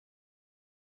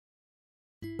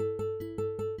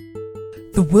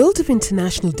The world of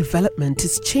international development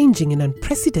is changing in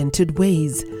unprecedented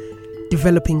ways.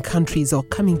 Developing countries are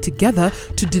coming together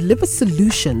to deliver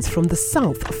solutions from the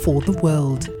South for the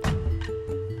world.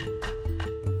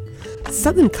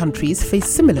 Southern countries face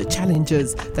similar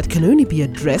challenges that can only be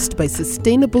addressed by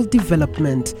sustainable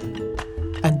development,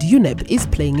 and UNEP is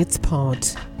playing its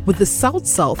part. With the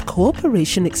South-South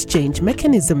Cooperation Exchange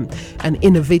Mechanism, an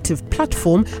innovative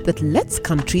platform that lets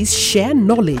countries share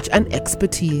knowledge and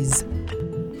expertise.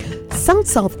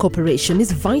 South-South cooperation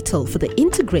is vital for the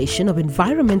integration of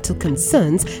environmental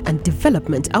concerns and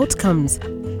development outcomes,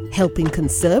 helping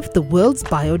conserve the world's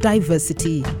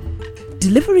biodiversity,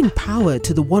 delivering power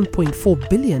to the 1.4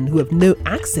 billion who have no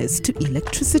access to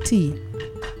electricity,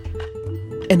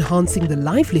 enhancing the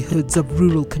livelihoods of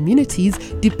rural communities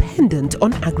dependent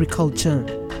on agriculture.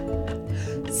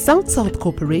 South-South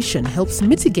cooperation helps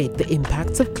mitigate the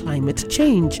impacts of climate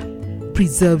change,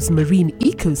 preserves marine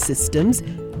ecosystems,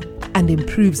 and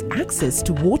improves access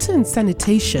to water and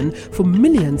sanitation for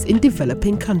millions in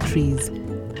developing countries.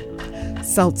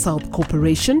 South-South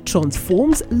cooperation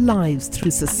transforms lives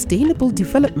through sustainable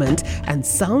development and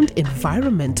sound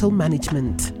environmental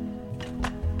management.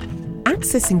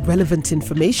 Accessing relevant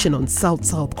information on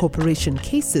South-South cooperation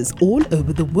cases all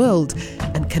over the world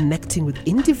and connecting with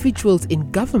individuals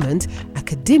in government,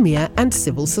 academia, and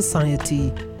civil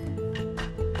society.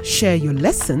 Share your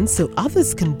lessons so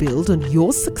others can build on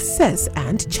your success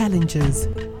and challenges.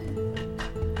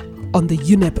 On the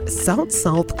UNEP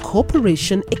South-South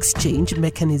Cooperation Exchange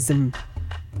Mechanism.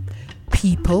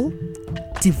 People,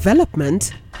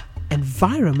 development,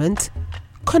 environment,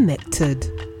 connected.